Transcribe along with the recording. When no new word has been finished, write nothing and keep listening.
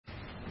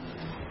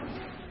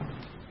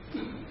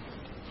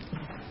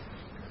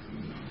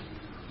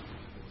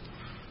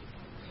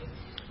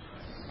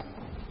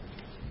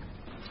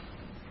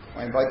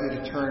I invite you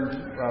to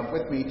turn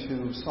with me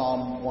to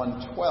Psalm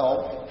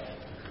 112,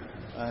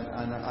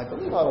 and I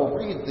believe I will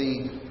read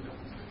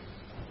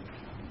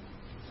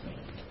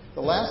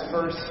the last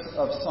verse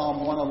of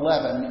Psalm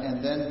 111,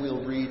 and then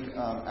we'll read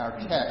our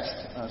text,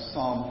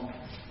 Psalm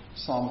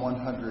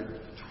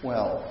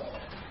 112.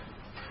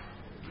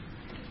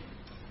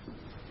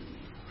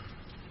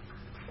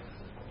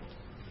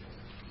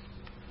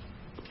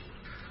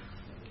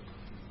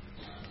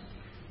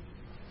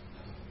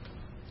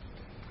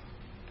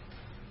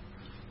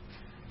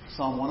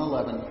 Psalm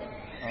 111,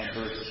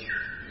 verse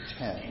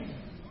 10.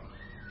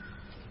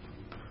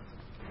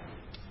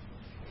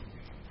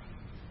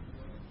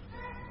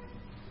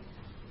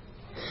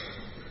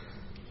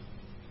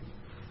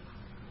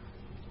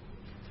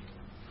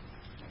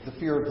 The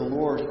fear of the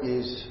Lord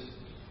is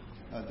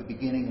the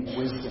beginning of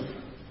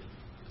wisdom.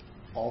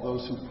 All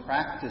those who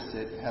practice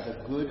it have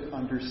a good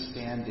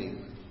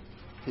understanding.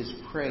 His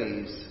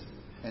praise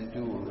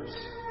endures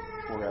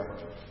forever.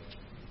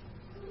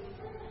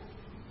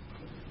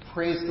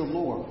 Praise the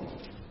Lord.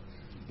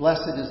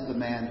 Blessed is the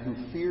man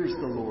who fears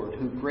the Lord,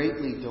 who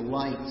greatly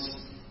delights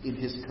in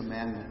his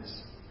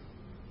commandments.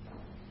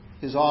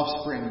 His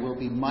offspring will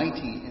be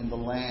mighty in the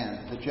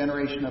land. The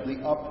generation of the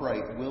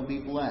upright will be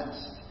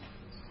blessed.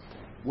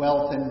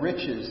 Wealth and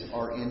riches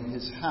are in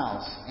his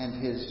house,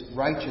 and his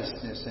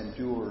righteousness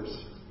endures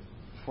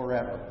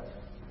forever.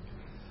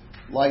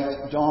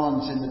 Light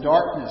dawns in the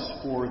darkness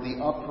for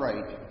the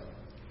upright.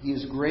 He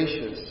is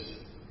gracious,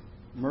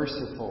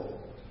 merciful,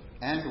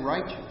 and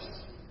righteous.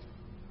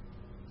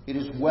 It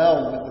is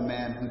well with the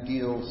man who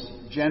deals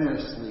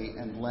generously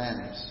and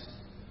lends,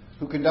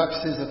 who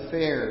conducts his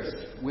affairs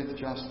with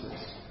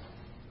justice.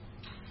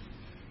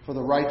 For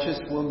the righteous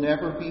will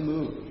never be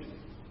moved.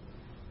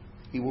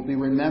 He will be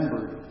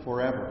remembered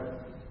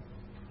forever.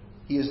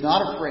 He is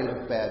not afraid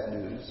of bad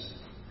news.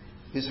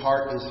 His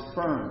heart is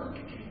firm,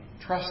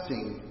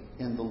 trusting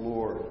in the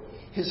Lord.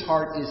 His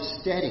heart is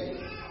steady.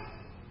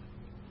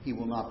 He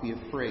will not be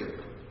afraid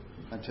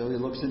until he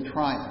looks in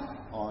triumph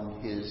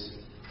on his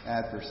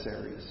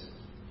adversaries.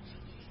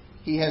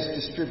 He has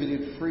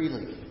distributed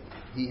freely.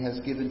 He has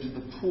given to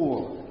the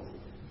poor.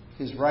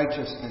 His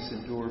righteousness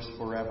endures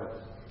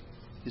forever.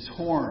 His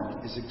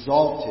horn is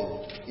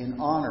exalted in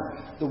honor.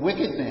 The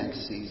wicked man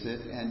sees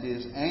it and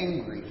is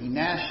angry. He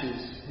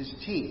gnashes his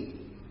teeth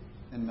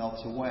and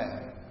melts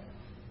away.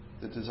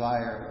 The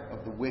desire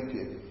of the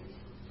wicked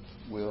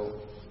will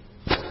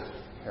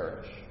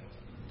perish.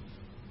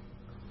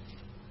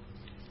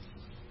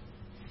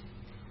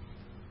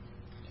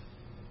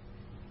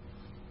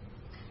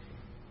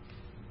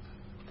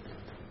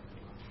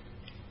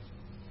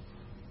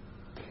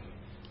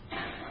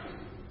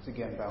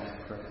 Again, bow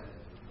in prayer.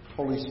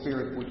 Holy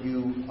Spirit, would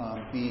you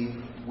be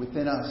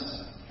within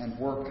us and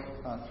work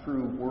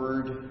through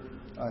word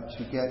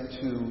to get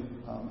to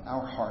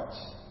our hearts,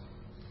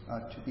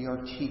 to be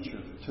our teacher,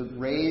 to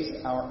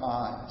raise our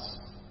eyes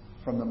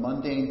from the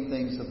mundane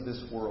things of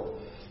this world,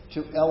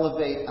 to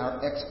elevate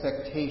our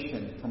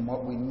expectation from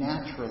what we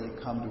naturally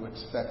come to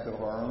expect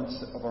of our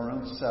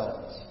own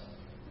selves.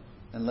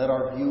 And let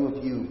our view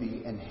of you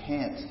be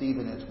enhanced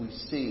even as we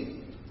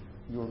see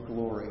your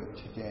glory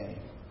today.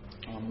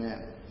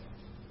 Amen.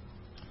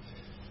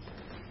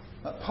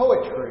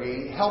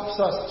 Poetry helps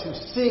us to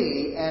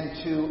see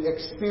and to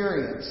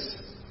experience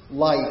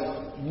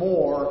life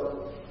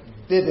more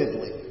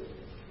vividly.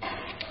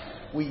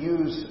 We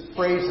use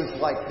phrases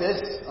like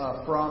this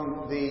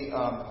from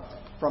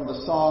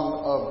the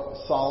Song of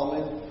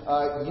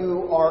Solomon.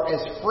 You are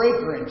as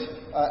fragrant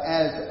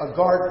as a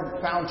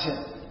garden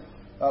fountain.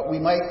 We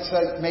may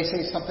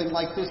say something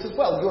like this as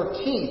well. Your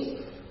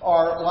teeth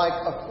are like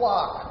a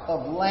flock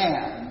of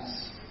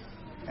lambs.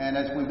 And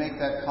as we make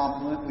that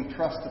compliment, we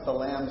trust that the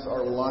lambs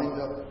are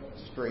lined up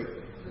straight.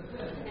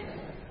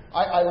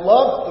 I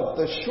love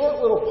the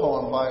short little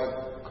poem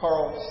by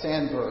Carl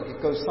Sandburg.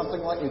 It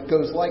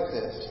goes like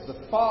this: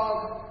 the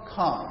fog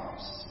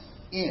comes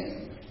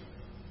in,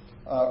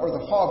 or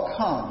the fog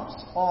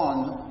comes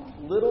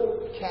on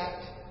little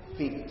cat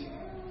feet.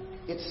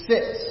 It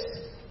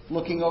sits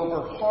looking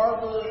over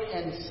harbor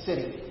and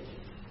city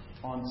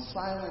on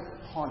silent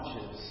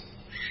haunches,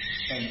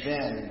 and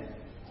then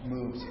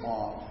moves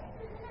on.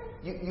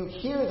 You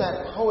hear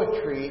that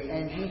poetry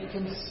and you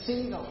can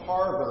see the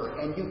harbor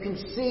and you can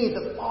see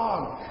the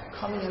fog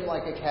coming in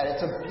like a cat.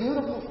 It's a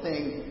beautiful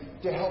thing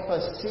to help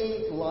us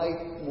see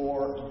life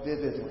more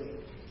vividly.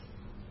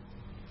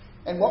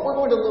 And what we're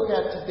going to look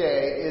at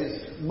today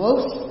is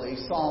mostly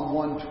Psalm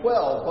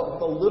 112, but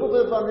with a little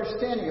bit of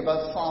understanding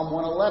about Psalm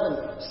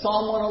 111.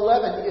 Psalm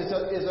 111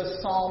 is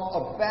a psalm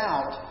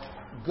about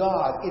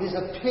God. It is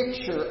a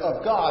picture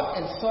of God.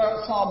 And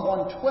Psalm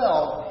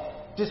 112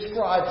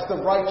 describes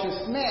the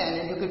righteous man,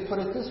 and you could put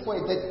it this way,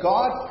 that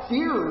God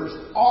fears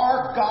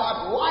are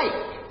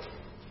God-like.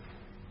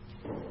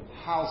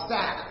 How's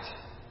that?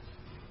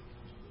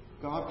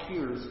 God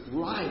fears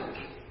like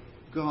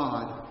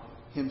God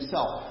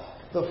himself.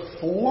 The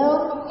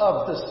form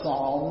of the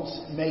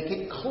Psalms make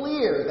it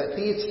clear that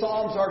these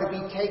Psalms are to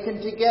be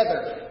taken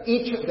together.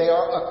 They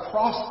are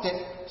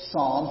acrostic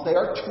psalms. They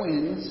are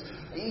twins.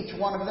 Each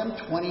one of them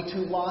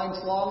 22 lines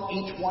long.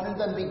 Each one of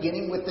them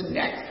beginning with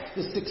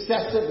the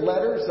successive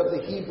letters of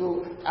the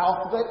Hebrew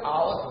alphabet.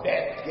 Aleph,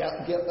 Bet,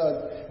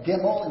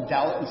 Gimel, and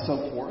Dalet, and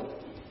so forth.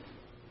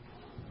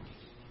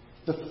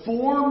 The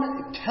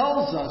form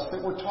tells us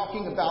that we're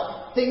talking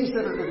about things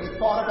that are to be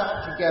thought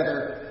about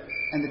together,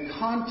 and the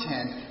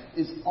content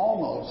is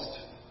almost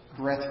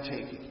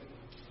breathtaking.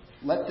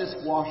 Let this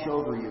wash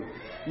over you.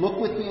 Look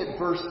with me at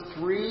verse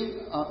 3,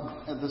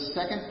 the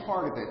second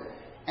part of it.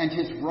 And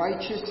his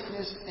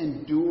righteousness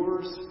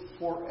endures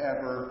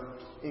forever.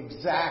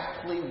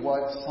 Exactly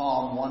what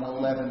Psalm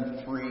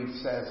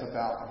 111:3 says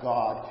about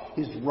God.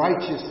 His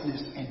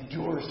righteousness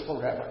endures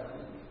forever.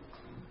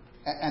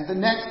 And the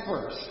next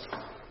verse,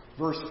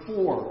 verse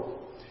 4.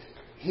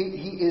 He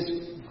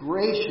is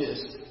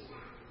gracious,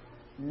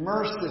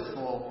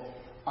 merciful,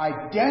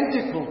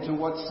 identical to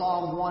what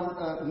Psalm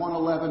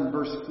 111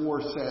 verse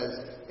 4 says,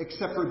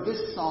 except for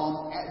this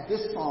psalm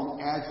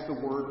adds the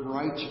word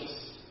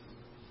righteous.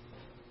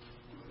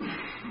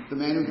 The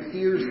man who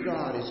fears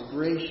God is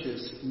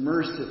gracious,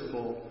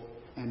 merciful,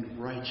 and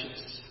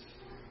righteous.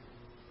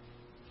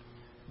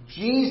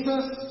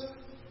 Jesus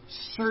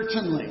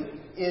certainly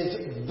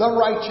is the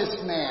righteous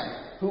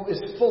man who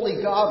is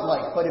fully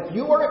godlike. But if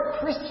you are a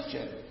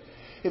Christian,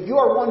 if you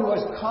are one who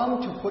has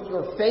come to put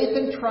your faith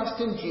and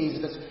trust in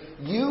Jesus,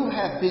 you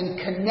have been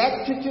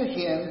connected to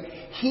Him,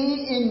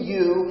 He in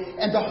you,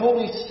 and the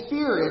Holy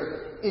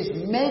Spirit is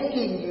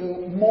making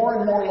you more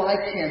and more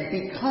like Him,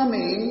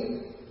 becoming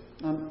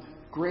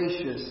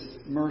gracious,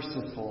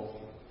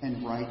 merciful,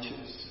 and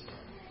righteous.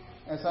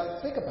 As I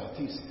think about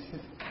these,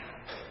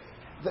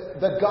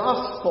 the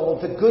gospel,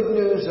 the good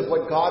news of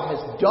what God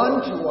has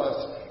done to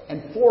us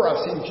and for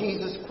us in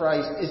Jesus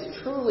Christ is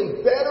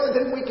truly better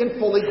than we can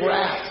fully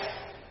grasp.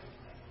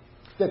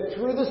 That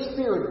through the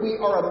Spirit we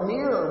are a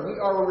mirror, we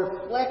are a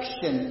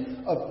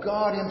reflection of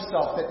God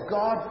Himself. That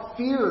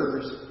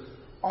God-fearers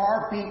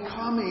are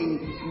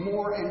becoming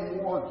more and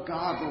more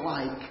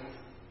God-like.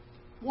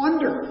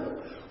 Wonderful.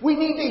 We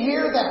need to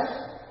hear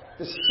that.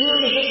 The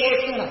Spirit is at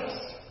work in us.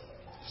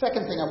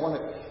 Second thing I want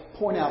to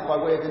point out by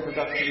way of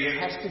introduction here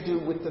has to do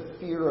with the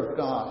fear of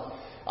God.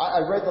 I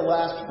read the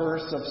last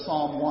verse of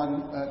Psalm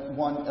 111.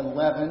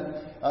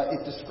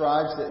 It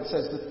describes that it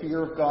says the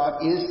fear of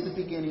God is the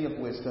beginning of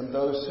wisdom.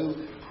 Those who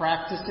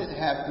practice it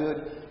have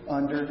good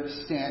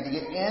understanding.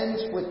 It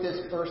ends with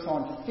this verse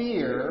on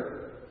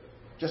fear,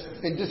 just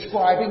in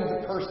describing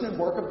the person and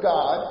work of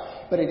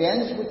God, but it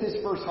ends with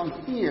this verse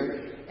on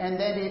fear. And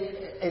then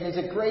it is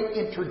a great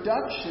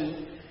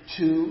introduction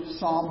to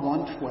Psalm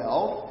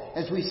 112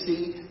 as we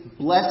see,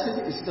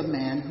 blessed is the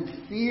man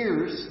who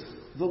fears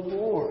the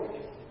Lord.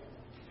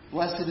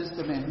 Blessed is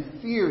the man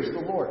who fears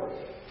the Lord.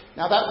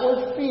 Now that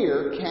word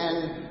fear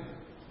can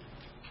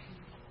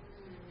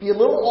be a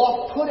little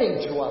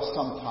off-putting to us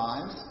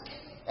sometimes.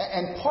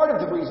 And part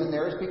of the reason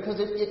there is because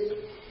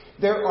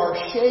there are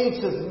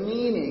shades of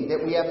meaning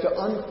that we have to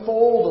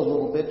unfold a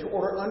little bit to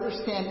order to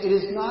understand. It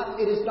is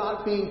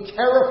not being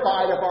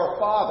terrified of our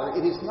Father.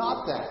 It is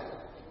not that.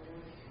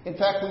 In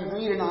fact, we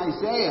read in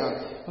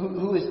Isaiah,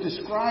 who is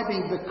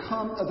describing the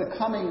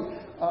coming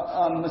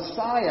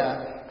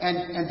Messiah,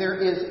 and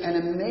there is an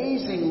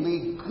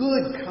amazingly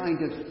good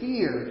kind of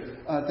fear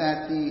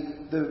that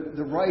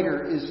the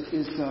writer is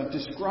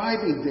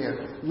describing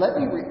there. Let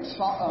me read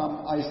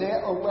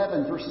Isaiah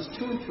 11, verses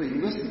 2 and 3.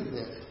 Listen to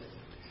this.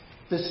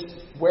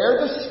 Where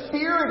the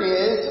Spirit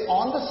is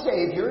on the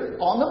Savior,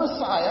 on the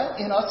Messiah,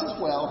 in us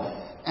as well,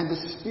 and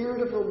the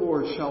Spirit of the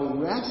Lord shall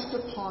rest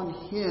upon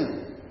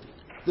Him.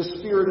 The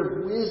Spirit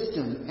of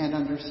wisdom and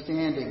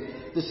understanding,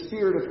 the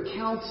Spirit of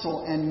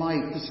counsel and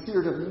might, the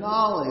Spirit of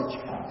knowledge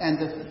and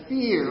the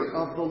fear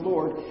of the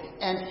Lord.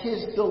 And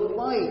His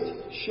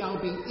delight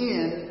shall be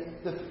in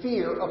the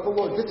fear of the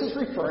Lord. This is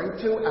referring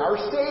to our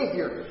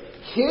Savior.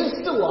 His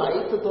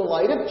delight, the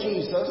delight of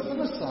Jesus, the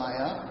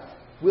Messiah,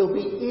 will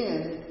be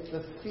in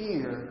the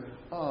fear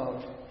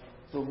of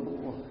the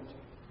Lord.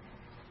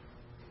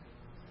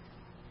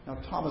 Now,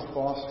 Thomas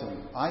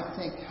Boston, I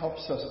think,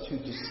 helps us to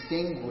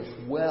distinguish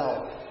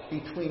well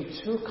between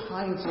two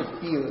kinds of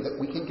fear that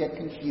we can get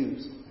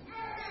confused.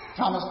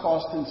 Thomas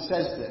Boston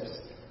says this: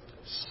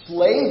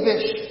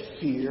 slavish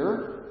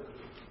fear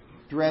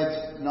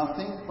dreads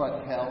nothing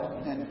but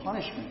hell and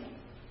punishment.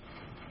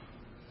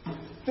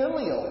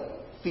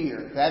 Filial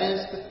fear, that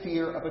is the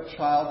fear of a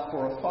child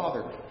for a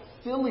father.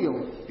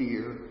 Filial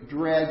fear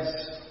dreads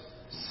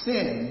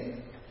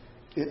sin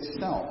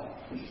itself.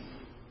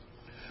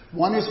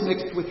 One is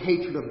mixed with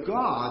hatred of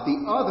God,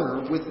 the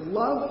other with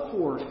love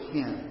for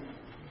Him.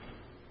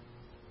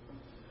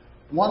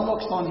 One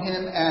looks on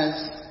Him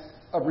as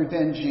a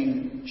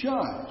revenging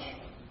judge,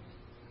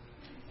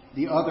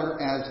 the other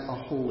as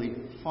a holy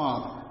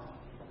Father,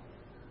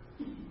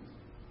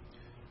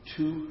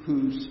 to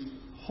whose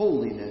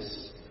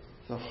holiness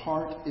the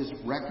heart is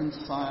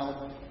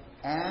reconciled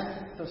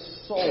and the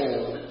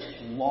soul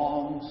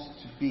longs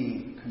to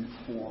be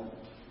conformed.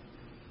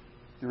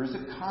 There is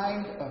a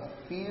kind of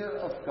fear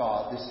of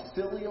God, this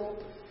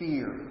filial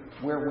fear,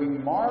 where we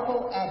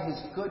marvel at His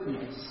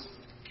goodness.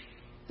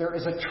 There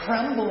is a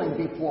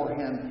trembling before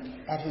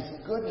Him at His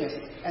goodness,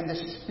 and the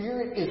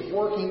Spirit is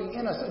working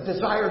in us, a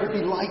desire to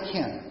be like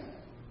Him.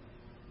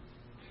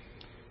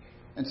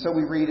 And so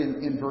we read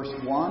in verse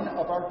 1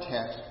 of our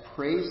text,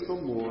 "Praise the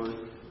Lord,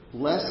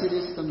 blessed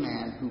is the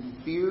man who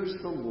fears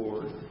the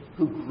Lord,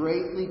 who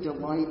greatly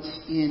delights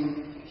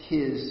in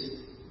His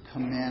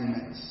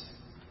commandments."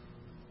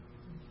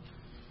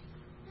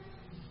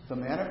 The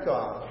man of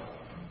God,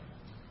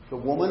 the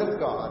woman of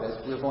God,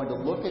 as we're going to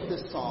look at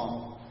this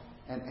psalm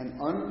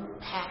and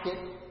unpack it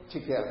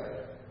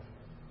together.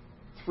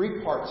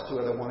 3 parts to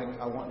it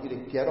I want you to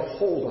get a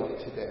hold of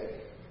today.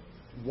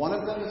 One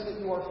of them is that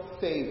you are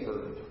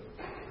favored.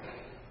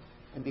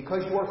 And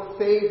because you are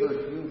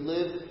favored, you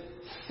live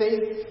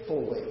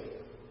faithfully.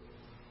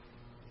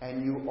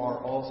 And you are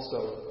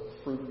also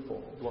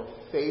fruitful. You are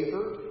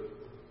favored,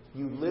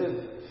 you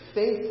live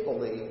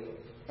faithfully,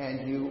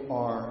 and you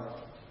are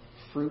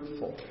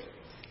fruitful.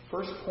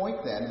 First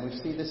point then, and we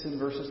see this in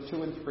verses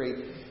 2 and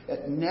 3,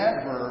 that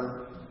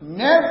never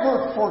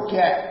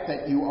forget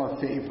that you are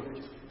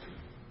favored.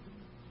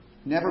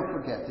 Never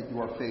forget that you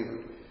are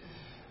favored.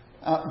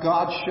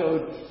 God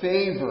showed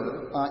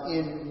favor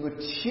in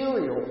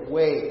material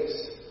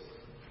ways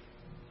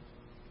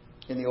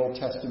in the Old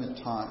Testament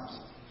times.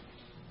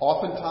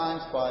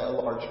 Oftentimes by a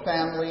large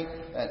family,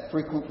 and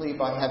frequently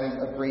by having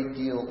a great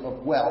deal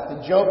of wealth.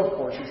 And Job, of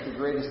course, is the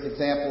greatest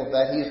example of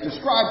that. He is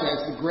described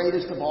as the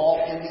greatest of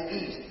all in the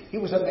East. He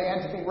was a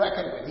man to be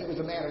reckoned with. He was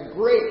a man of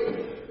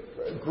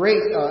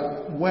great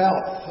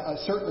wealth.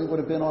 Certainly would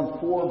have been on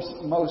Forbes'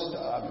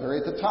 very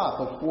at the top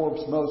of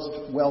Forbes'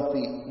 most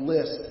wealthy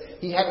list.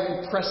 He had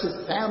an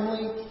impressive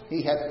family.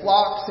 He had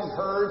flocks and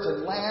herds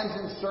and lands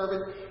and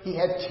servants. He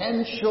had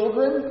 10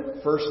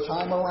 children, first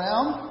time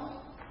around.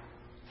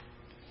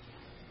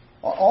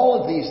 All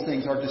of these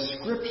things are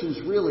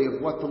descriptions, really, of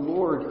what the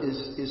Lord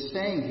is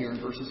saying here in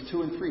verses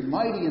 2 and 3.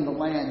 Mighty in the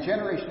land,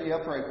 generation of the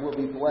upright will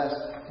be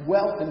blessed.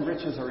 Wealth and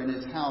riches are in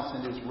His house,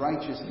 and His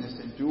righteousness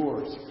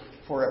endures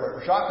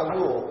forever. Jacques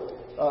Ellul,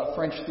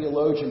 French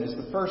theologian, is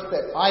the first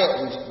that I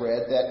at least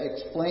read that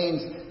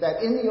explains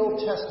that in the Old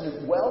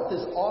Testament, wealth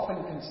is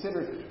often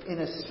considered in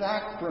a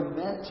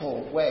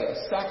sacramental way.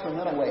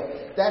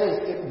 That is,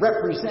 it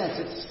represents,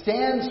 it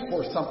stands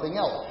for something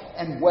else.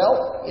 And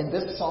wealth, in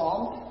this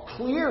psalm,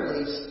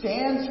 clearly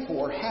stands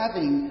for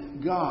having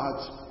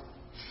God's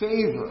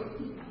favor.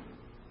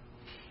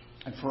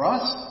 And for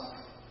us,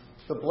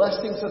 the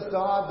blessings of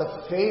God,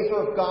 the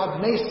favor of God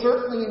may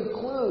certainly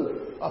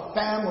include a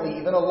family,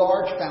 even a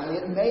large family.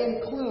 It may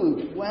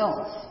include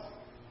wealth.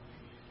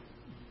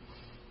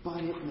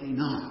 But it may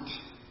not.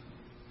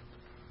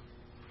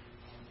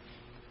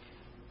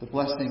 The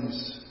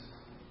blessings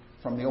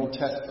from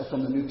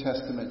the New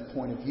Testament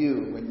point of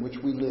view in which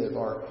we live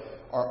are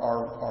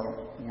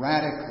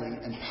radically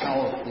and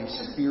powerfully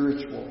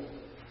spiritual.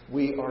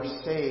 We are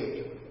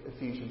saved,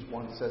 Ephesians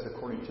 1 says,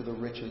 according to the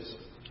riches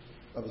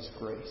of His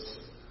grace.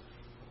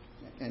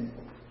 And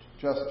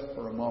just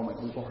for a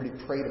moment, we've already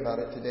prayed about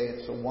it today.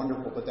 It's so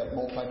wonderful, but that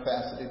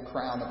multifaceted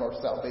crown of our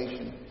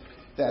salvation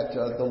that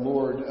the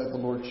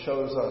Lord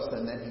chose us,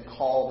 and then He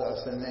called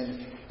us, and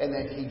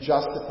then He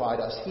justified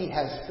us. He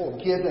has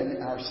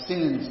forgiven our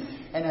sins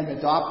and then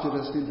adopted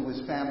us into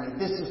His family.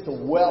 This is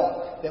the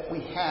wealth that we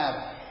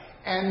have.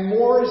 And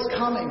more is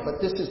coming,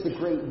 but this is the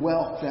great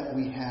wealth that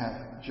we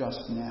have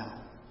just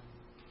now.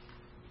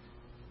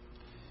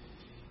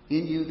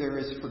 In you there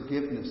is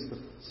forgiveness, the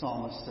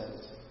psalmist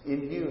says.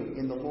 In you,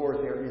 in the Lord,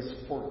 there is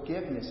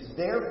forgiveness.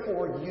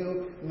 Therefore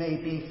you may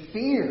be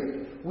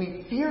feared.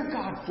 We fear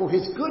God for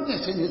His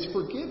goodness and His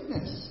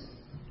forgiveness.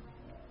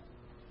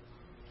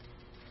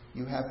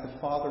 You have the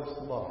Father's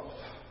love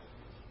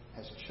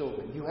as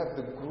children. You have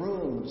the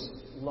groom's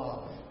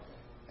love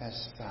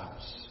as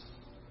spouse.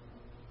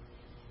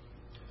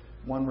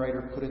 One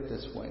writer put it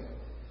this way.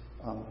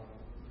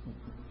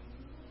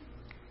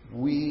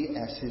 We,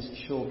 as His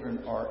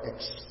children, are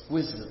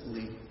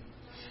exquisitely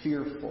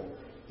fearful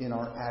in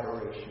our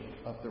adoration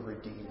of the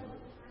Redeemer.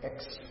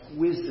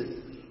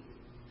 Exquisitely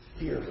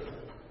fearful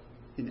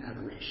in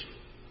adoration.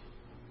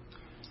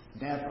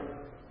 Never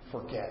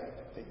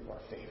forget that you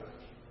are favored.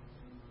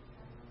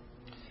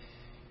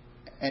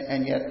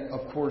 And yet,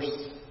 of course,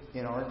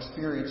 in our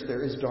experience,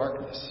 there is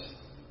darkness.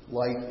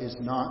 Life is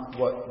not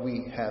what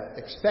we have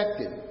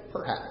expected,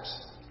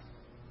 perhaps.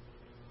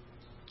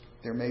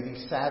 There may be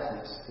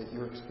sadness that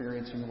you're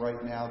experiencing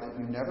right now that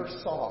you never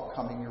saw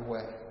coming your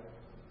way.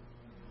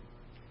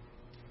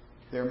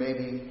 There may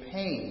be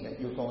pain that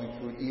you're going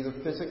through, either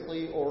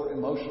physically or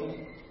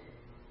emotionally,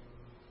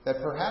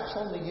 that perhaps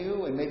only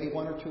you and maybe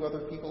one or two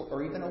other people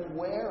are even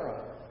aware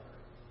of.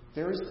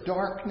 There is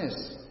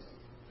darkness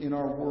in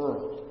our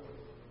world.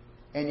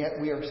 And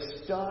yet we are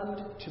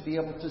stunned to be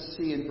able to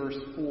see in verse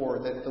 4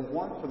 that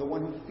for the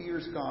one who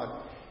fears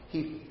God,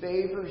 He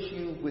favors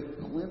you with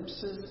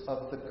glimpses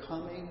of the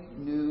coming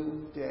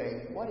new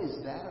day. What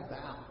is that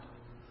about?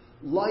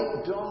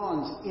 Light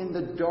dawns in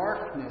the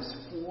darkness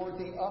for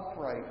the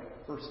upright.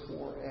 Verse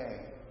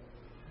 4a.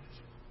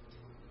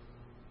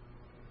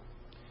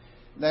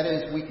 That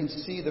is, we can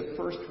see the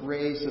first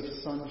rays of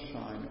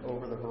sunshine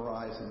over the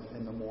horizon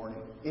in the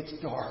morning. It's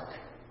dark.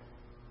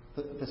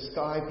 The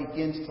sky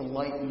begins to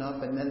lighten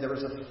up, and then there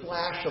is a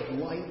flash of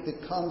light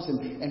that comes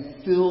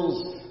and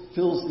fills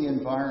the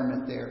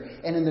environment there.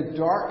 And in the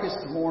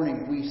darkest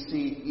morning, we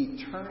see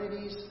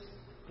eternity's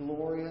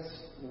glorious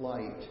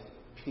light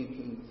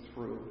peeking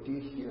through. Do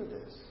you hear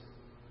this?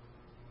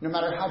 No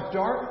matter how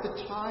dark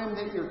the time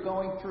that you're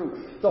going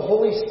through, the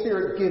Holy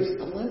Spirit gives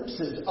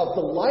glimpses of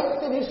the light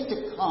that is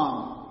to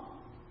come,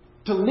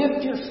 to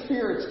lift your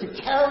spirits,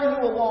 to carry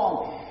you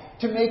along,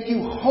 to make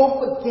you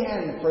hope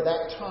again for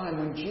that time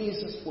when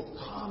Jesus will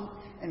come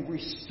and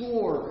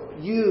restore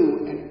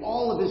you and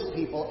all of His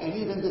people and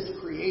even this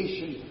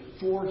creation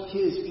for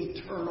His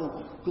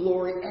eternal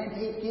glory. And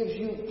He gives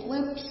you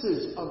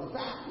glimpses of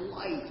that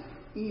light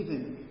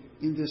even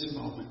in this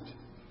moment.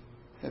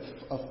 That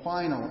a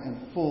final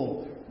and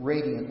full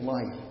radiant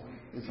life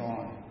is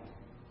on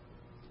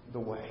the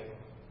way.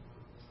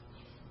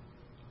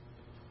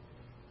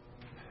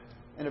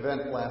 An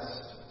event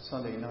last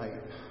Sunday night,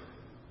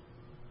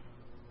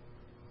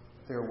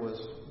 there was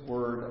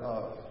word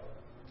of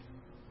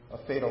a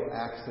fatal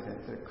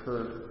accident that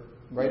occurred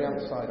right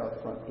outside our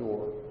front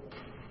door.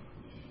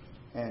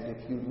 And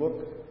if you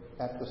look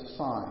at the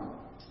sign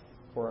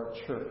for our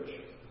church,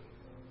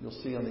 you'll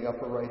see on the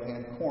upper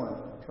right-hand corner,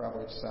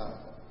 traveling south,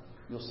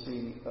 you'll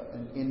see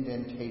an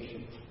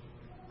indentation.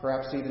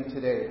 Perhaps even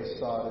today the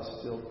sod is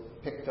still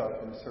picked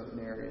up in certain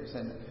areas.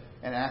 And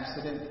an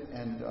accident,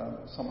 and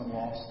someone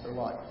lost their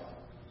life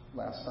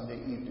last Sunday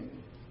evening,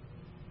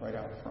 right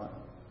out front.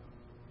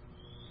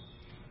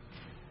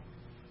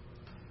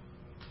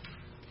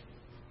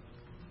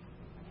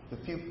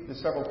 The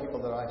several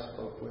people that I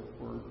spoke with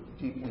were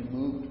deeply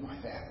moved by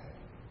that.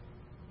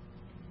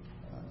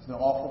 It's an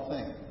awful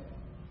thing.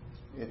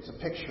 It's a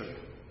picture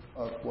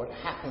of what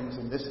happens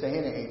in this day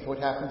and age, what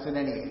happens in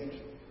any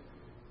age.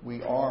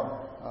 We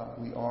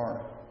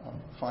are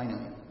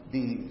finite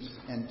beings,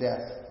 and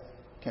death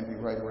can be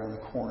right around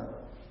the corner.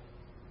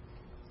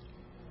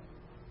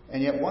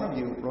 And yet one of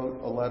you wrote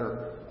a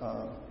letter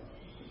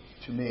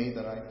to me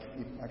that I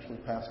actually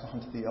passed on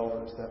to the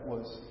elders that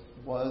was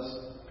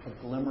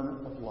a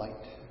glimmer of light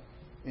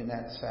in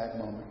that sad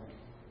moment.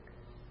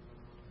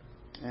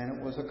 And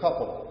it was a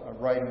couple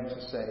writing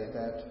to say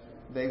that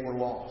they were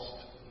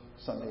lost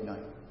Sunday night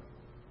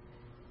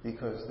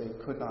because they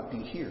could not be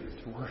here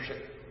to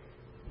worship.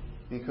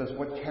 Because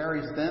what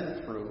carries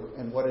them through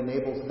and what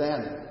enables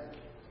them,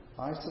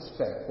 I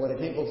suspect, what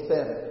enables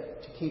them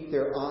to keep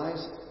their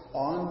eyes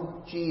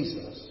on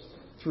Jesus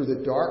through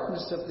the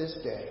darkness of this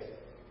day,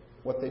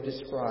 what they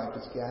described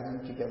as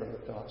gathering together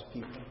with God's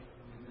people,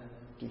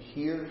 to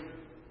hear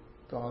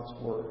God's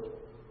word,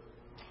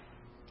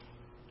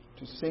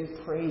 to sing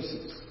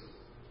praises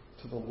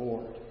to the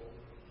Lord,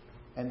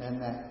 and then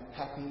that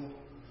happy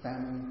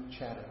family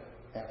chatter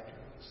afterwards.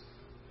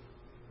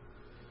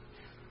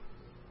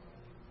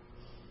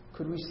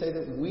 Could we say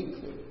that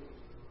weekly,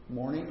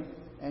 morning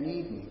and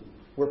evening,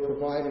 we're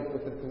provided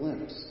with a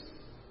glimpse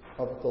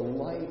of the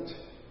light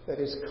that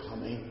is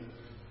coming,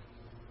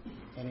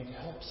 and it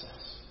helps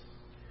us?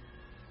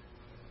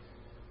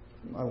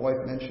 My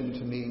wife mentioned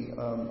to me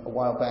a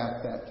while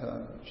back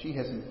that she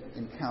has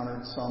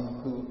encountered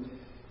some who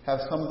have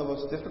some of the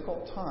most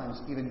difficult times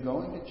even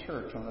going to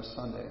church on a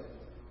Sunday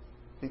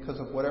because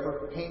of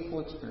whatever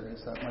painful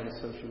experience that might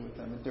associate with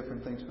them, and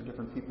different things for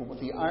different people. But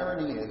the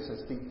irony is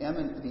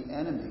the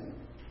enemy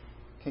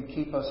can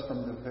keep us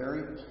from the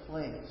very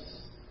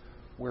place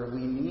where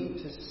we need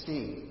to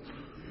see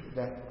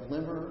that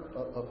glimmer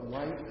of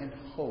light and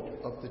hope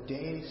of the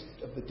day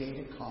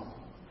to come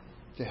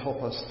to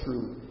help us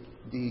through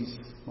these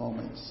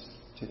moments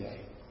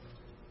today.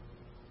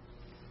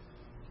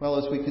 Well,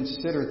 as we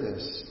consider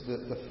this,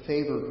 the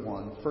favored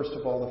one, first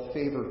of all, the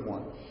favored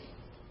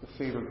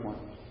one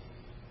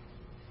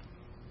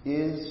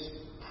is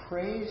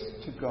praise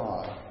to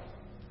God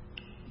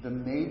the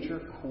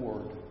major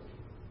chord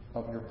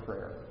of your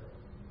prayer.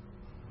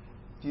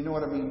 Do you know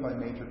what I mean by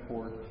major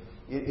chord?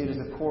 It is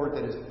a chord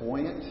that is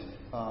buoyant.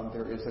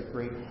 There is a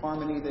great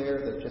harmony there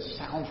that just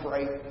sounds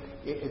right.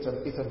 It's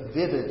a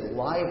vivid,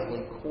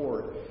 lively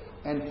chord.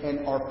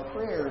 And our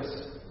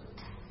prayers,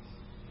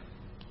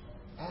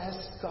 as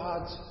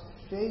God's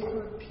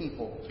favored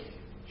people,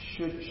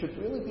 should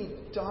really be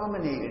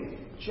dominated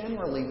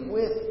generally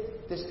with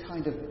this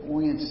kind of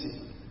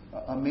buoyancy,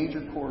 a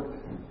major chord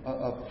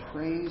of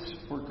praise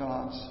for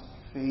God's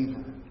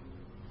favor.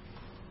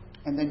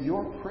 And then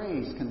your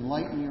praise can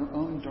lighten your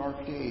own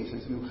dark days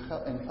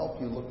and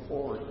help you look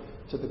forward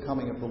to the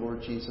coming of the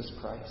Lord Jesus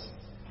Christ.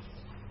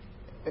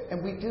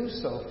 And we do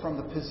so from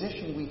the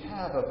position we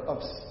have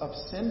of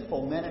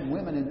sinful men and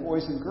women and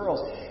boys and girls.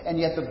 And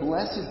yet the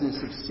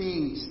blessedness of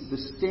seeing the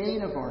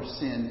stain of our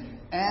sin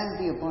and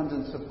the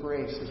abundance of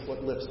grace is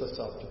what lifts us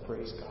up to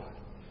praise God.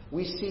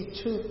 We see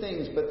two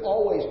things, but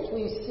always,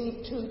 please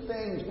see two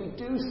things. We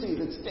do see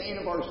the stain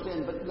of our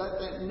sin, but let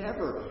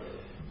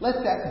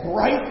that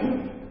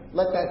brighten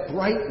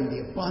the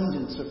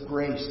abundance of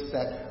grace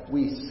that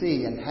we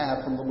see and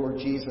have from the Lord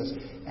Jesus.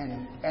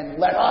 And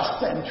let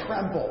us then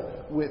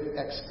tremble with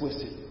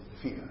exquisite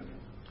fear.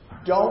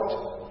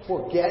 Don't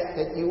forget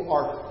that you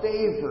are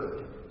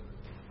favored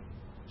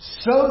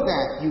so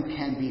that you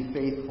can be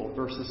faithful.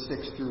 Verses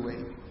 6 through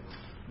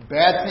 8.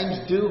 Bad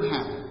things do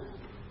happen.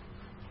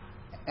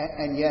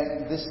 And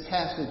yet this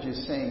passage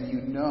is saying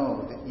you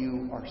know that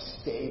you are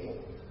stable.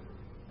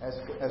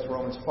 As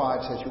Romans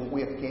 5 says,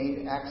 we have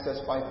gained access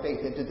by faith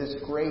into this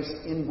grace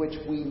in which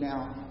we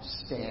now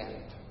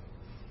stand.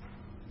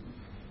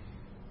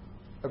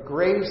 A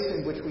grace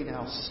in which we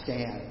now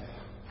stand.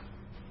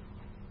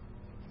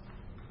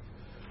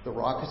 The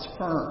rock is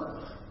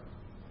firm.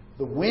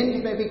 The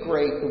wind may be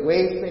great, the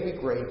waves may be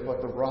great,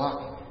 but the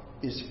rock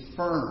is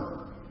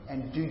firm.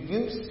 And do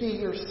you see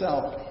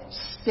yourself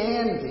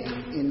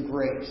standing in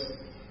grace?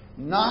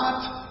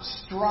 Not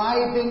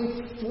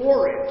striving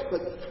for it,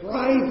 but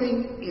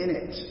thriving in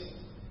it.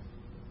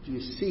 Do you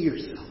see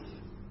yourself?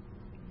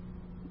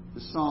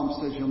 The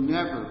psalm says you'll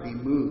never be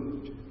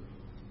moved.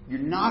 You're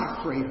not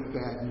afraid of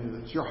bad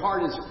news. Your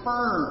heart is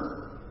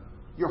firm.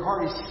 Your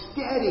heart is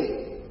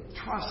steady,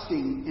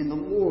 trusting in the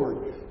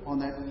Lord on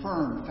that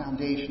firm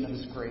foundation of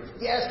His grace.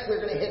 Yes,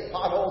 we're going to hit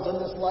potholes in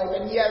this life,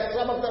 and yes,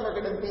 some of them are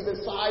going to be the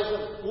size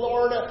of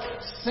Florida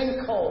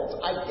sinkholes.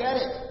 I get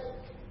it.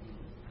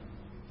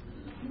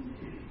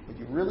 But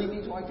you really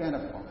need to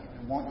identify, and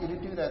I want you to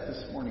do that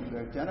this morning, to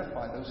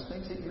identify those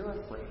things that you're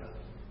afraid of.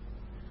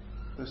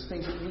 Those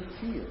things that you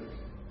fear.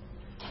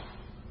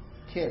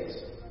 Kids,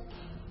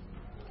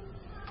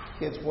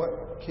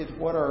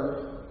 what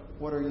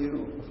are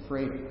you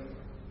afraid of?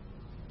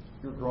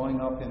 You're growing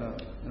up in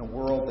a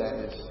world that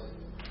is,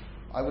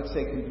 I would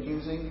say,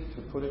 confusing,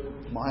 to put it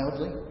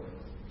mildly.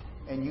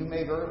 And you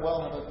may very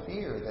well have a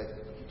fear that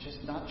you're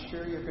just not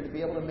sure you're going to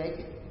be able to make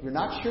it. You're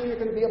not sure you're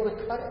going to be able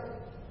to cut it.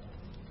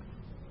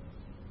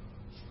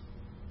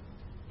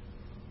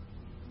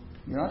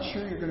 You're not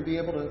sure you're going to be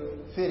able to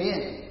fit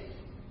in.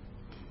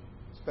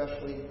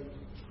 Especially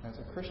as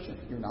a Christian.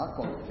 You're not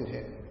going to fit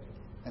in.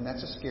 And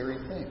that's a scary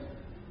thing.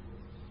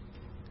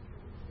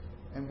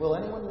 And will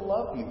anyone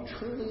love you,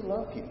 truly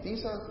love you?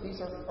 These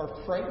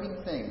are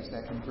frightening things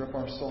that can grip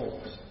our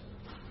souls.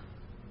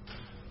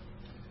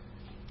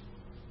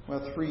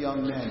 Well, 3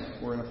 young men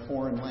were in a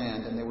foreign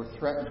land, and they were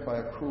threatened by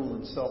a cruel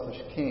and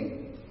selfish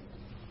king.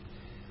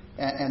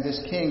 And this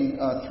king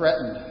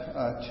threatened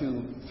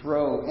to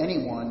throw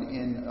anyone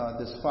in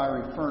this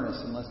fiery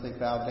furnace unless they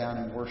bowed down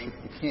and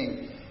worshiped the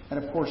king.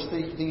 And of course,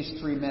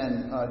 these 3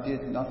 men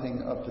did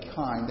nothing of the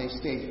kind. They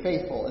stayed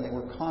faithful, and they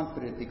were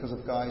confident because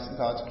of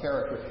God's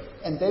character.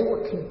 And they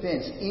were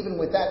convinced, even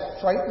with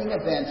that frightening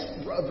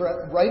event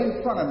right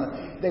in front of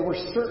them, they were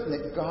certain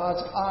that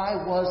God's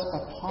eye was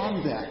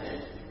upon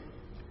them.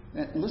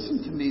 And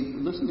listen to me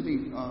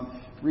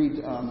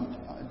read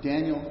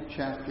Daniel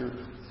chapter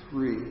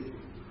 3.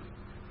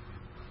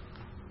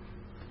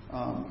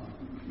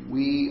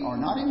 We are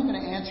not even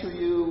going to answer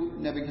you,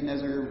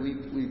 Nebuchadnezzar.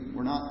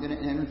 We're not going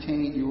to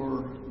entertain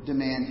your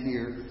demand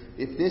here.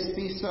 If this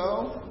be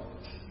so,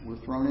 we're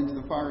thrown into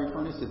the fiery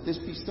furnace. If this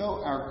be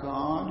so, our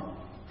God,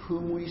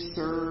 whom we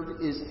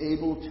serve, is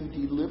able to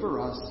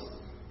deliver us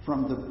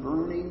from the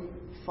burning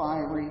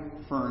fiery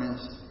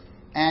furnace,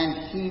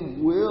 and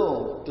He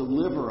will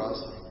deliver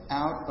us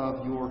out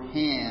of your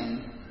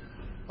hand,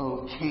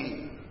 O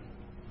king.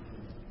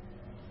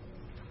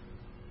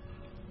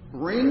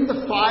 Bring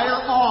the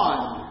fire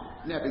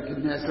on,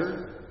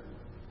 Nebuchadnezzar.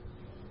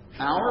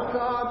 Our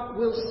God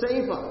will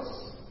save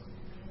us.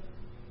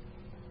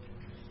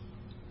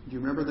 Do you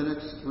remember the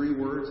next 3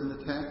 words in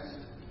the text?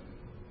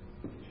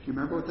 Do you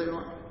remember what they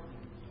are?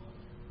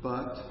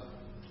 But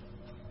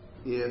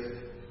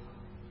if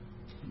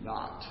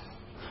not.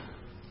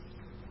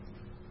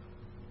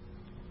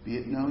 Be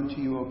it known to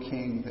you, O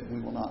king, that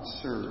we will not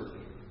serve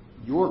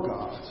your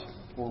gods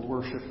or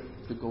worship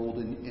the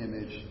golden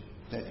image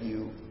that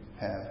you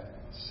have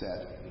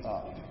set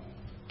up.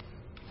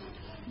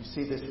 You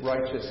see this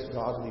righteous,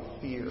 godly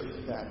fear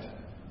that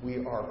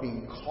we are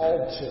being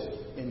called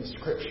to in the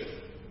Scripture.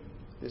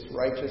 This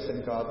righteous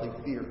and godly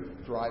fear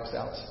drives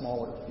out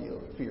smaller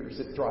fears.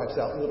 It drives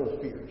out little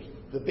fears.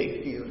 The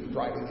big fear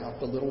driving out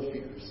the little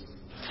fears.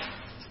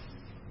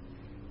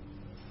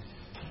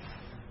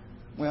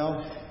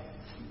 Well,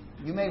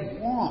 you may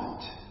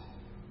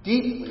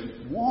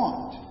deeply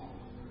want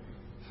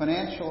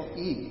financial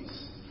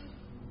ease.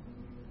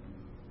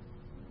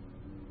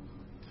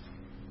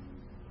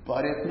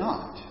 But if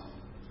not,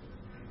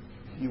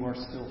 you are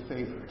still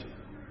favored.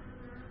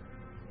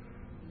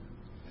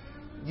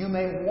 You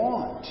may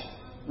want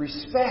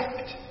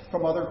respect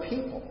from other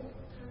people.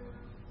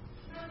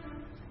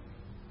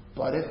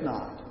 But if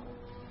not,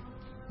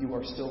 you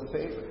are still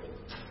favored.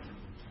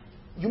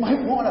 You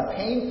might want a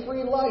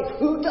pain-free life.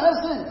 Who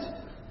doesn't?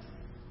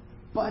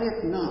 But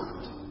if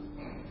not,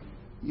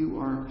 you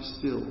are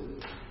still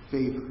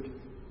favored.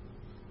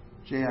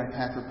 J.I.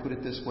 Packer put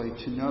it this way: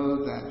 to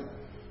know that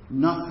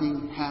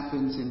nothing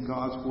happens in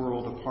God's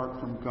world apart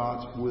from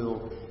God's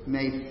will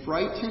may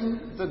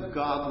frighten the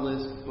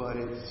godless, but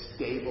it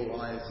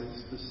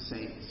stabilizes the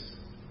saints.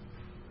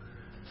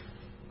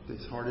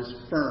 His heart is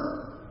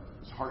firm.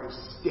 His heart is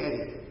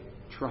steady,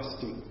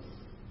 trusting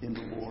in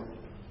the Lord.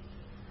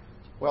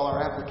 Well,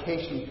 our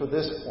application for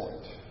this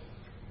point,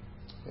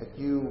 that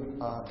you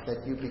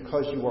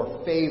because you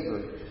are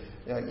favored,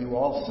 you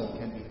also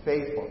can be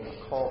faithful.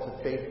 A call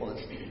to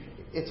faithfulness.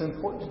 It's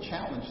important to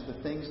challenge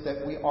the things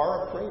that we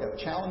are afraid of.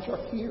 Challenge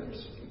our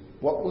fears.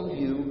 What will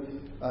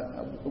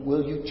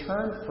you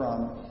turn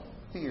from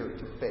fear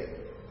to faith?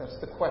 That's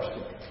the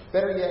question.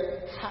 Better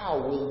yet, how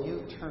will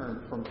you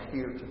turn from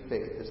fear to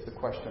faith? Is the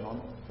question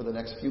for the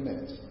next few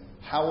minutes.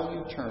 How will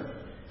you turn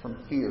from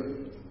fear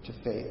to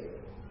faith?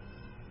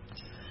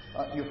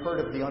 You've heard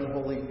of the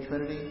unholy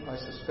Trinity, I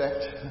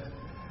suspect.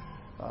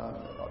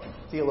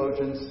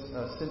 Theologians,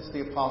 since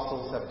the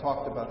apostles, have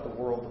talked about the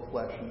world, the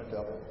flesh, and the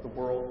devil. The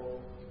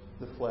world,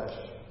 the flesh,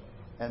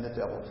 and the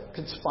devil.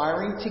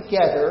 Conspiring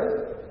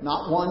together,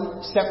 not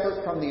one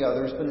separate from the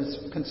others, but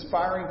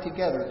conspiring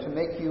together to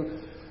make you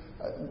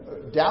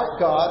doubt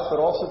God, but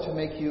also to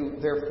make you,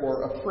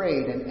 therefore,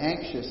 afraid and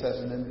anxious as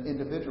an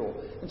individual.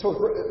 And so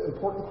an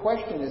important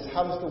question is,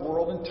 how does the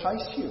world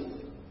entice you?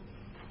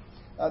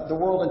 The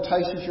world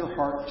entices your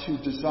heart to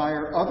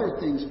desire other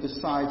things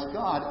besides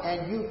God,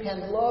 and you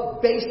can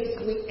love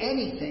basically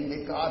anything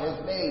that God has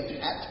made,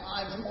 at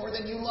times more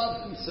than you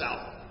love Himself.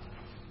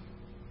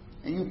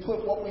 And you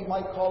put what we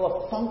might call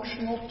a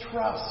functional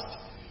trust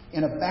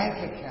in a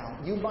bank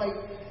account. You might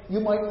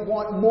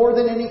want more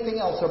than anything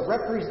else a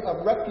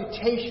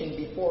reputation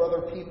before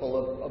other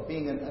people of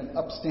being an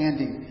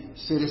upstanding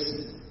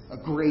citizen, a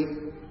great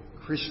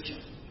Christian.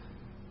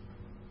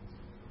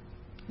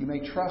 You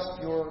may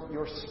trust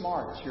your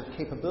smarts, your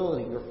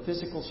capability, your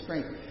physical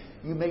strength.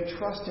 You may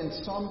trust in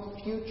some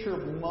future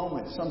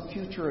moment, some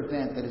future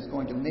event that is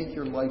going to make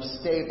your life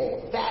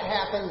stable. If that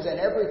happens, then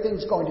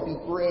everything's going to be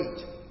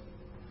great.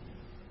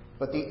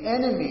 But the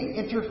enemy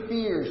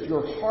interferes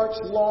your heart's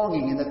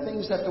longing and the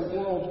things that the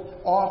world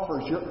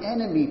offers. Your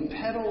enemy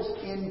peddles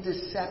in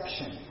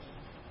deception.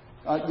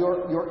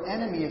 Your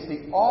enemy is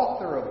the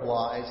author of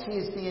lies. He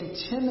is the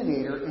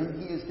intimidator,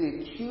 and he is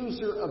the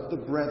accuser of the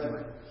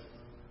brethren.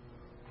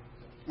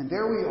 And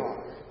there we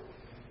are,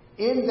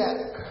 in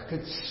that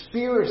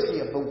conspiracy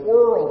of the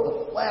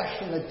world, the flesh,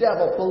 and the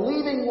devil,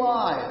 believing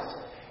lies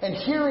and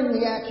hearing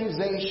the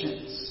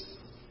accusations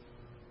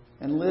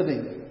and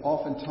living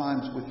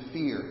oftentimes with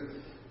fear.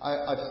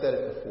 I've said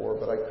it before,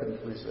 but I couldn't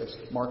resist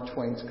Mark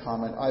Twain's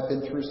comment. I've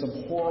been through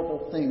some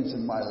horrible things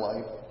in my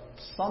life,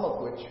 some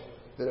of which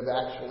that have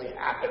actually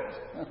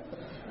happened.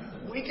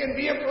 We can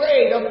be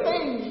afraid of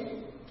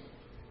things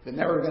that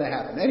never going to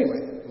happen.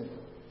 Anyway,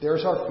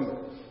 there's our fear.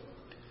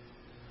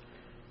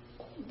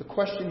 The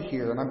question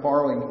here, and I'm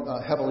borrowing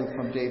heavily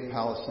from Dave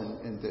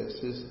Pallison in this,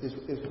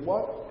 is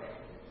what,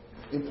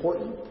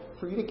 important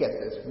for you to get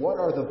this, what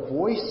are the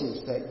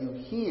voices that you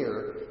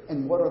hear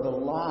and what are the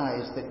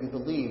lies that you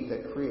believe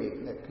that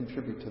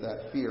contribute to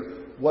that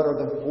fear? What are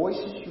the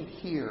voices you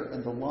hear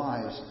and the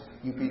lies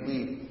you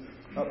believe?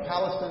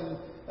 Pallison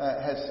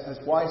has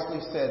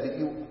wisely said that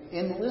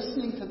in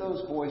listening to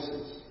those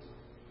voices,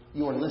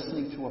 you are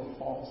listening to a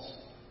false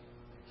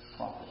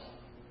prophet.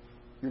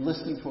 You're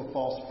listening to a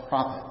false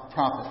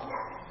prophet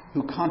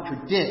who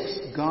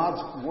contradicts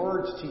God's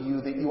words to you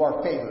that you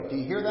are favored. Do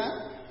you hear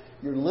that?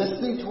 You're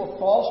listening to a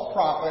false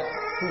prophet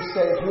who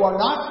says you are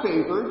not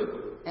favored,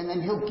 and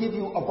then he'll give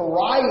you a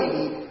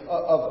variety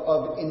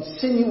of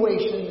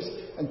insinuations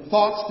and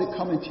thoughts that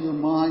come into your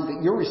mind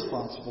that you're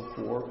responsible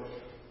for.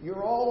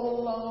 You're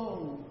all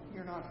alone.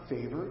 You're not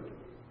favored.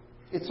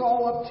 It's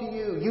all up to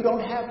you. You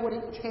don't have what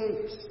it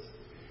takes.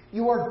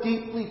 You are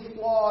deeply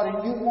flawed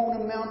and you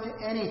won't amount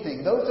to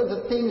anything. Those are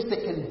the things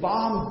that can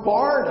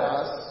bombard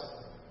us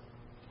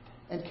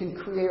and can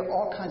create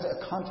all kinds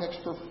of context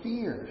for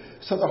fear.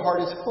 So the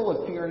heart is full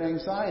of fear and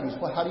anxieties.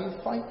 Well, how do you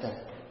fight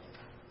that?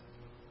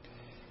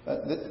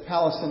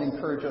 Pallison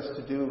encouraged us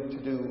to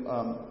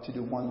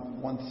do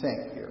one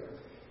thing here,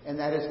 and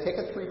that is take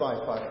a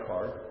 3x5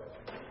 card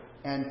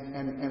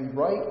and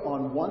write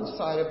on one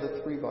side of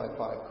the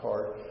 3x5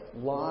 card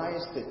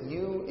lies that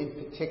you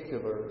in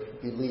particular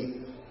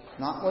believe.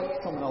 Not what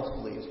someone else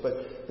believes,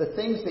 but the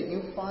things that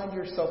you find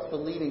yourself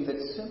believing that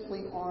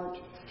simply aren't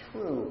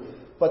true.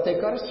 But they've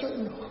got a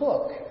certain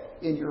hook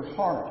in your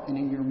heart and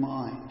in your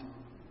mind.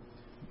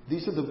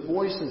 These are the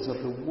voices of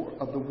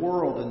the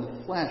world and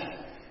the flesh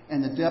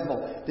and the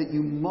devil that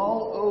you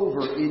mull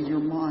over in your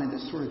mind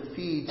that sort of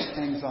feeds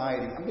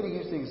anxiety. I'm going to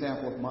use the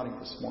example of money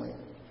this morning.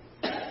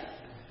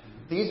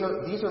 These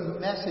are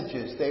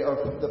messages. They are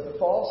the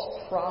false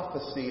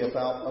prophecy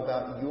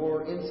about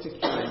your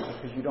insecurity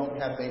because you don't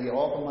have maybe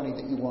all the money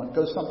that you want. It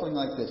goes something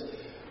like this.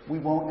 We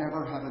won't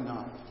ever have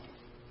enough.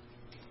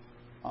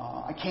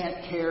 I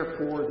can't care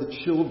for the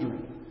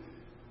children.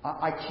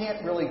 I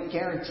can't really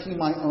guarantee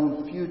my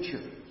own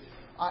future.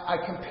 I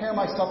compare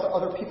myself to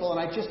other people and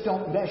I just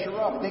don't measure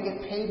up. They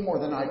get paid more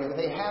than I do.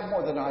 They have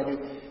more than I do.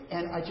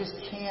 And I just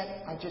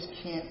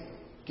can't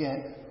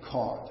get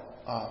caught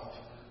up.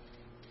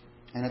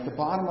 And at the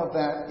bottom of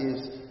that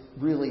is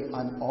really,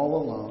 I'm all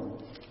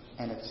alone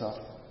and it's up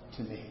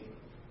to me.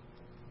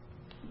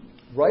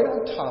 Right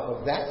on top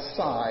of that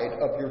side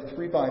of your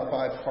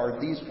 3x5 card,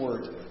 these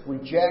words: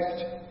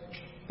 reject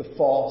the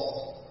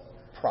false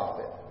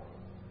prophet.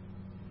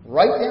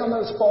 Write down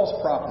those false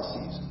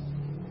prophecies.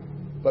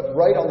 But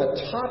right on the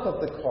top of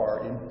the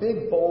card, in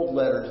big bold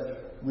letters,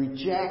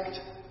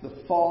 reject the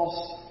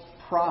false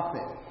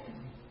prophet.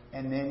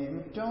 And then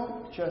you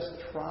don't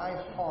just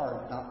try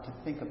hard not to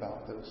think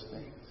about those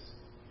things.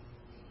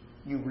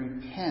 You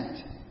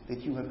repent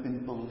that you have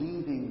been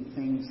believing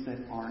things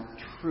that aren't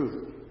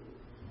true.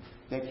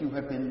 That you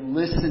have been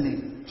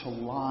listening to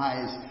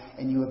lies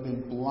and you have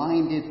been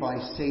blinded by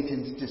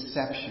Satan's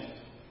deception.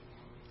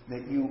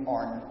 That you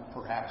are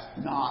perhaps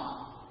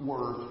not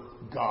worth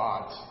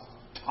God's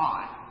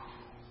time.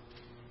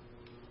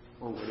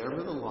 Or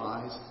whatever the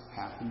lies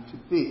happen to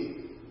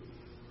be.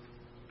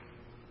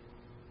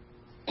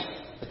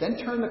 But then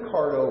turn the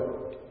card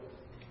over.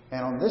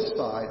 And on this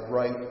side,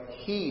 write,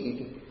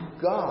 heed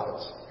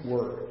God's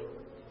word.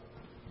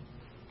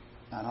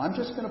 And I'm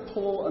just going to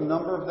pull a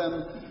number of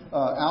them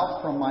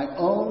out from my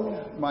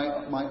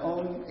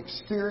own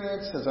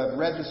experience as I've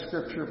read the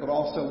scripture, but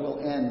also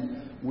we'll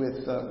end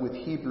with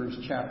Hebrews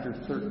chapter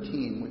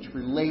 13, which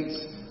relates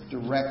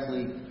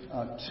directly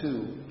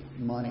to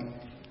money.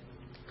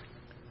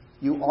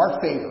 You are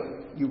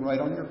favored. You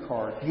write on your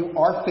card, you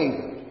are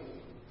favored.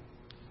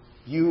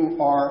 You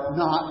are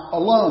not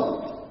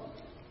alone.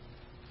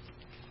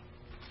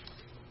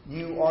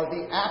 You are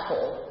the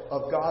apple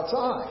of God's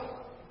eye.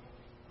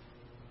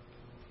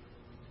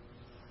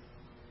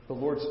 The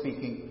Lord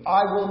speaking,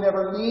 I will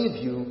never leave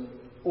you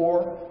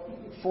or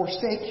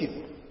forsake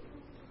you.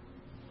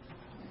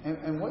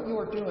 And what you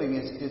are doing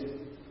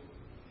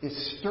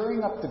is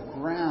stirring up the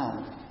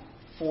ground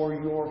for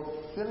your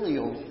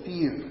filial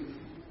fear,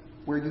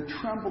 where you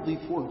tremble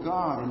before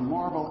God and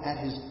marvel at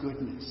His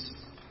goodness.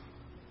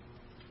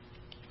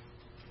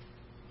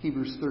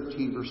 Hebrews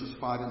 13, verses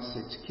 5 and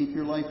 6. Keep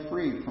your life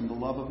free from the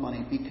love of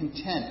money. Be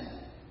content.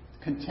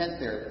 Content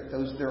there.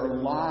 There are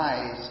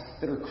lies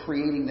that are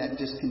creating that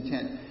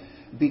discontent.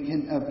 Be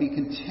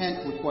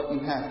content with what you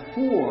have.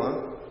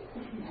 For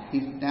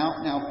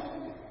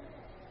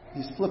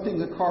he's flipping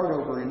the card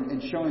over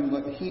and showing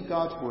what heed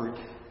God's word.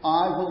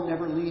 I will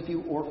never leave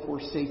you or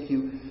forsake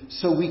you.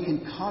 So we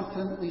can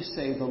confidently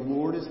say, the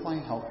Lord is my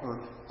helper.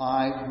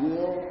 I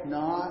will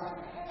not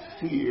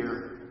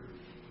fear.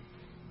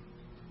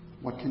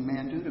 What can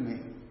man do to me?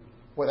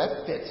 Well,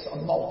 that fits a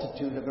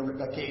multitude of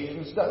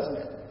occasions, doesn't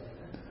it?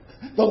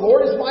 The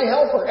Lord is my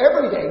helper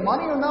every day,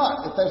 money or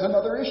not. If there's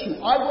another issue,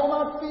 I will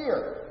not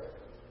fear.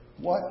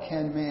 What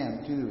can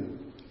man do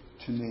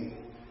to me?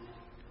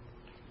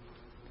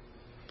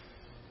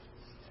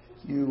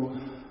 You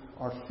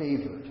are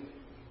favored.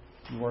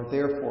 You are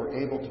therefore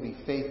able to be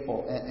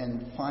faithful.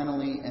 And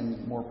finally,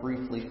 and more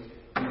briefly,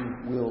 you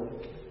will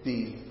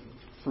be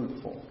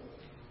fruitful.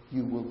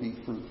 You will be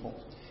fruitful.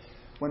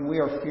 When we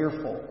are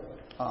fearful,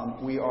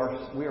 we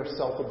are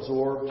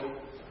self-absorbed.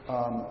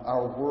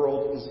 Our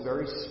world is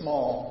very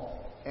small,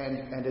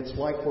 and it's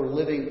like we're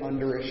living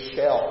under a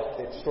shell.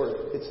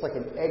 It's like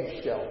an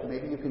eggshell.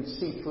 Maybe you can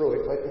see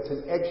through it, but it's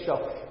an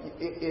eggshell.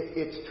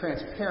 It's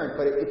transparent,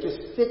 but it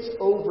just fits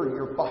over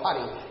your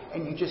body,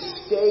 and you just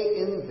stay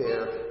in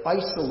there,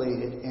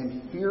 isolated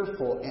and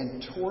fearful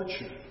and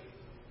tortured.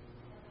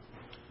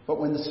 But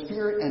when the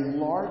Spirit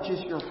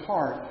enlarges your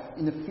heart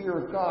in the fear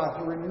of God,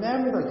 you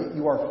remember that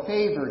you are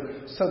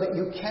favored so that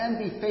you can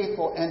be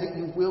faithful and that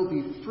you will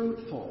be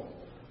fruitful.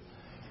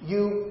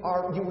 You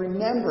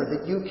remember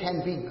that you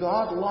can be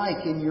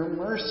God-like in your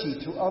mercy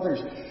to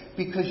others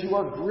because you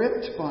are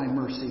gripped by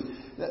mercy.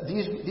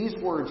 These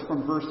words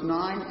from verse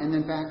 9 and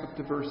then back up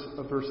to verse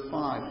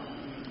 5.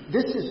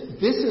 This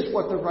is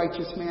what the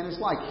righteous man is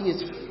like. He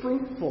is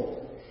fruitful.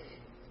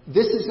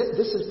 This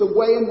is the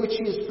way in which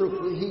he is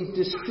fruitful. He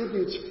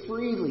distributes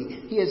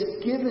freely. He has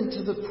given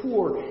to the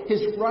poor.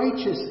 His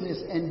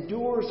righteousness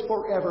endures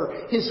forever.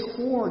 His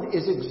horn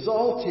is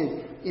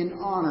exalted in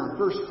honor.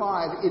 Verse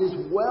 5, it is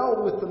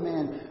well with the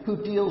man who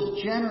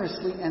deals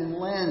generously and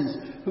lends,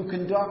 who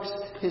conducts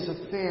his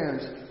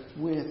affairs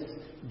with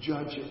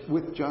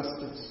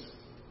justice.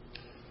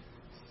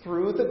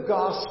 Through the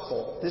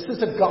gospel, this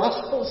is a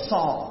gospel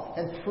song,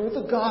 and through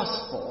the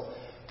gospel,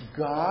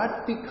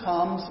 God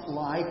becomes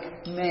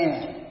like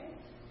man.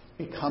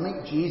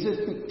 Jesus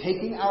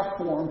taking our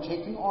form,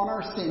 taking on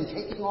our sin,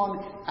 taking on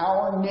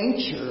our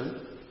nature.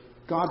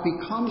 God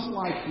becomes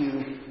like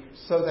you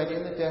so that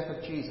in the death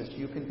of Jesus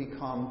you can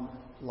become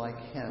like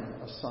Him,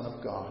 a Son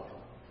of God.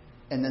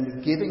 And then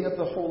the giving of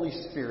the Holy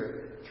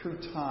Spirit, through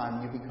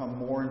time you become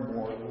more and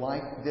more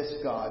like this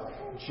God,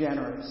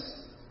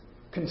 generous,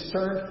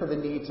 concerned for the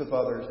needs of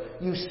others.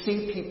 You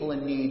see people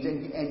in need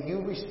and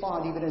you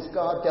respond, even as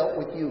God dealt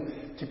with you,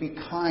 to be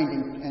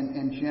kind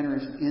and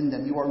generous in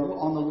them. You are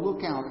on the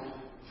lookout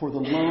for the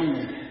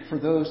lonely, for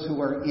those who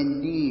are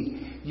in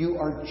need. You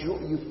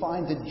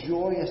find the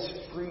joyous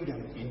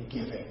freedom in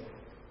giving.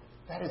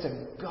 That is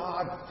a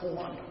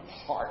God-formed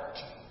heart.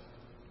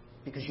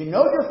 Because you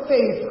know you're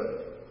favored.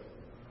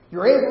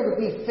 You're able to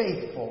be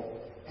faithful.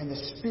 And the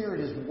Spirit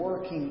is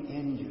working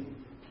in you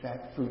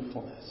that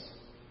fruitfulness.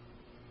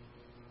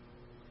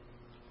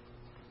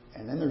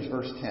 And then there's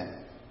verse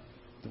 10.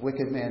 The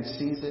wicked man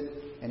sees it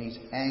and he's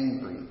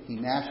angry. He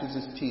gnashes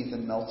his teeth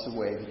and melts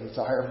away. The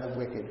desire of the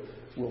wicked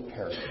will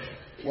perish.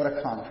 What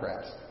a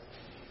contrast.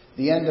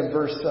 The end of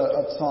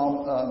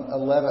Psalm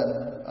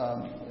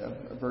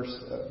 11,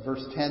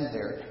 verse 10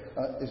 there,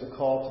 is a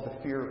call to the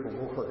fear of the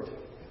Lord.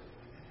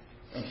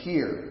 And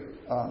here,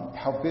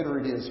 how bitter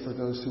it is for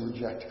those who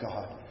reject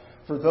God.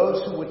 For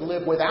those who would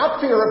live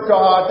without fear of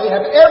God, they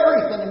have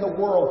everything in the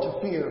world to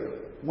fear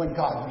when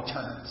God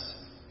returns.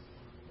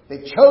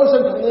 They've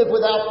chosen to live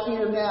without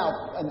fear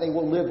now, and they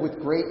will live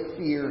with great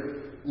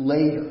fear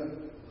later.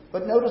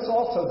 But notice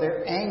also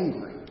they're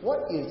angry.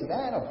 What is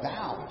that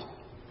about?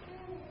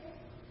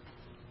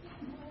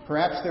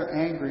 Perhaps they're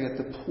angry at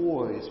the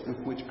poise with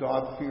which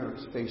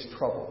God-fearers face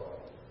trouble.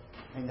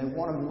 And they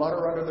want to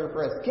mutter under their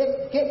breath,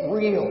 get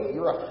real.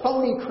 You're a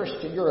phony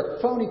Christian. You're a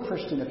phony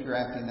Christian if you're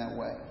acting that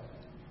way.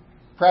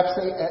 Perhaps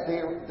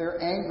they're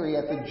angry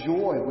at the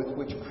joy with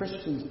which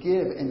Christians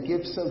give and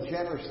give so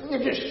generously.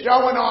 You're just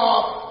showing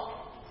off.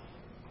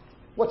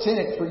 What's in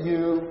it for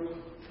you?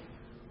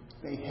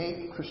 They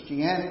hate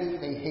Christianity.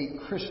 They hate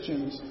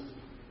Christians.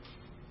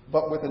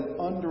 But with an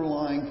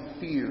underlying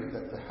fear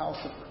that the house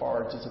of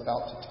cards is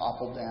about to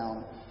topple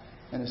down.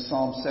 And as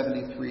Psalm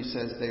 73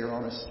 says, they are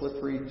on a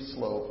slippery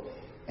slope.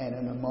 And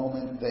in a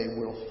moment they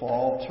will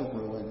fall to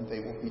ruin. They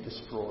will be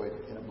destroyed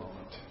in a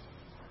moment.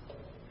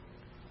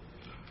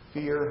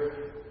 Fear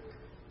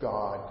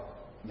God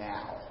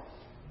now.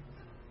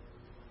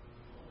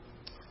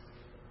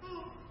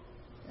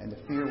 And the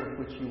fear with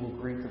which you will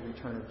greet the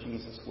return of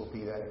Jesus will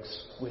be that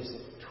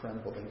exquisite,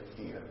 trembling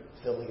fear,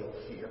 filial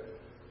fear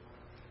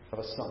of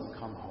a son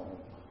come home,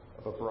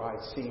 of a bride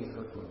seeing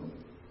her groom,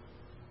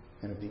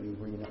 and of being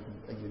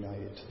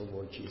united to the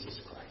Lord Jesus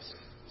Christ.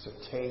 So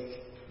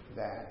take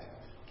that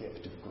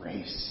gift of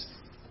grace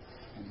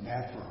and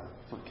never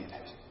forget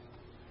it.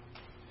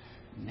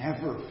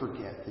 Never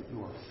forget that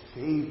you are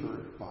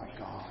favored by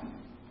God.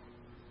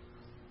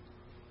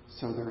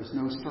 So there is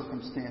no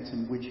circumstance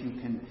in which you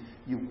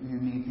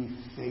need be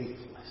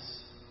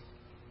faithless.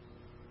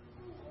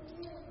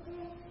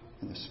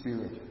 And the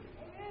Spirit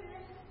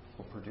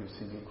will produce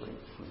in you great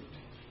fruit.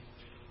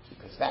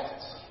 Because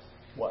that's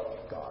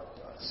what God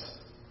does.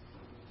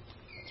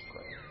 Let's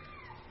pray.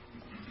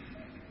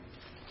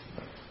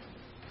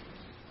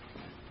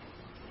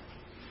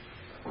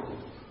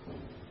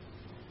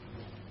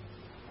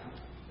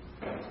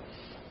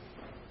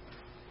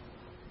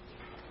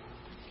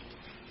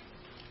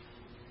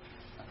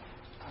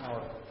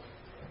 Our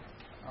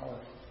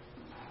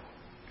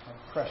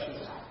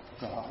precious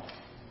God.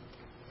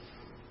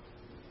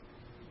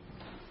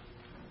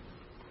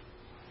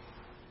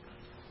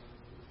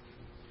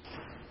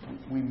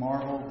 We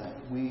marvel that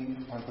we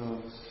are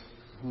those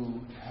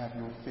who have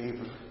your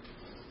favor,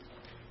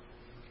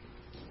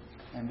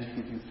 and we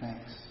give you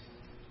thanks.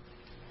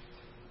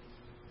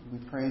 We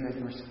pray that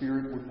your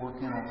Spirit would work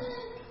in us,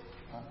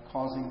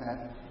 causing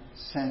that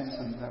sense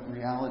and that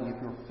reality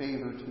of your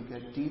favor to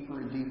get deeper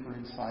and deeper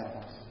inside of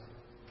us,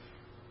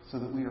 so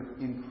that we are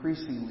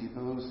increasingly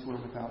those who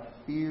are without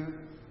fear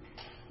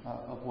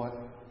of what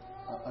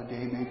a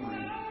day may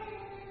bring,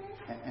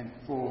 and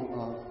full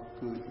of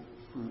good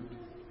fruit.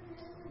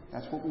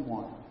 That's what we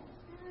want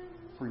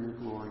for your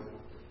glory.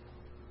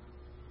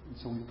 And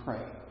so we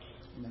pray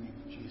in the name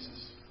of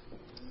Jesus.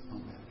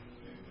 Amen.